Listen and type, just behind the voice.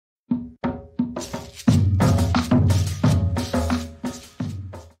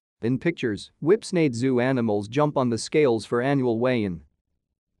In pictures, Whipsnade Zoo animals jump on the scales for annual weigh-in.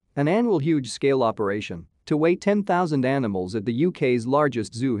 An annual huge-scale operation to weigh 10,000 animals at the UK's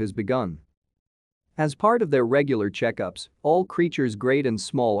largest zoo has begun. As part of their regular checkups, all creatures great and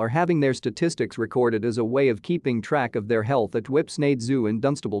small are having their statistics recorded as a way of keeping track of their health at Whipsnade Zoo in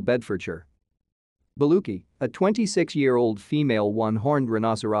Dunstable, Bedfordshire. Beluki, a 26-year-old female one-horned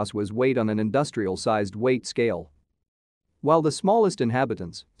rhinoceros, was weighed on an industrial-sized weight scale. While the smallest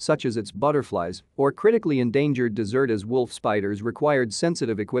inhabitants, such as its butterflies or critically endangered desertas wolf spiders, required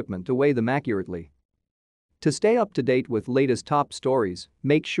sensitive equipment to weigh them accurately. To stay up to date with latest top stories,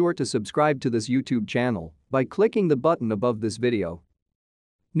 make sure to subscribe to this YouTube channel by clicking the button above this video.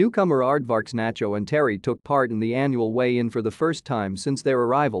 Newcomer aardvarks Nacho and Terry took part in the annual weigh-in for the first time since their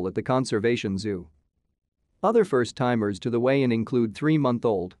arrival at the conservation zoo. Other first-timers to the weigh-in include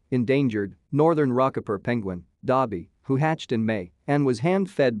 3-month-old, endangered, northern rockhopper penguin, Dobby, who hatched in May and was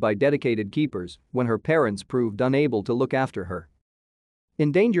hand-fed by dedicated keepers when her parents proved unable to look after her.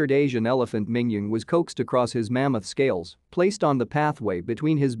 Endangered Asian elephant Mingyung was coaxed across his mammoth scales, placed on the pathway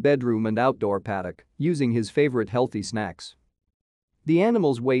between his bedroom and outdoor paddock, using his favorite healthy snacks. The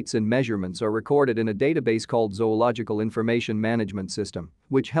animal's weights and measurements are recorded in a database called Zoological Information Management System,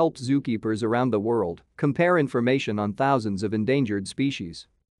 which helps zookeepers around the world compare information on thousands of endangered species.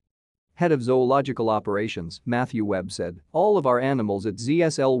 Head of Zoological Operations, Matthew Webb, said, "All of our animals at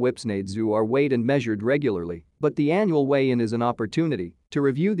ZSL Whipsnade Zoo are weighed and measured regularly, but the annual weigh-in is an opportunity to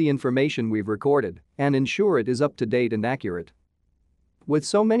review the information we've recorded and ensure it is up to date and accurate." With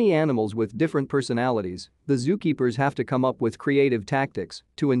so many animals with different personalities, the zookeepers have to come up with creative tactics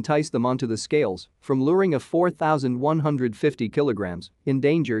to entice them onto the scales, from luring a 4,150 kilograms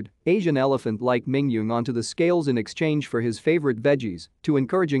endangered Asian elephant like Mingyung onto the scales in exchange for his favorite veggies to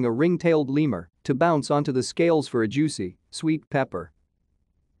encouraging a ring-tailed lemur to bounce onto the scales for a juicy, sweet pepper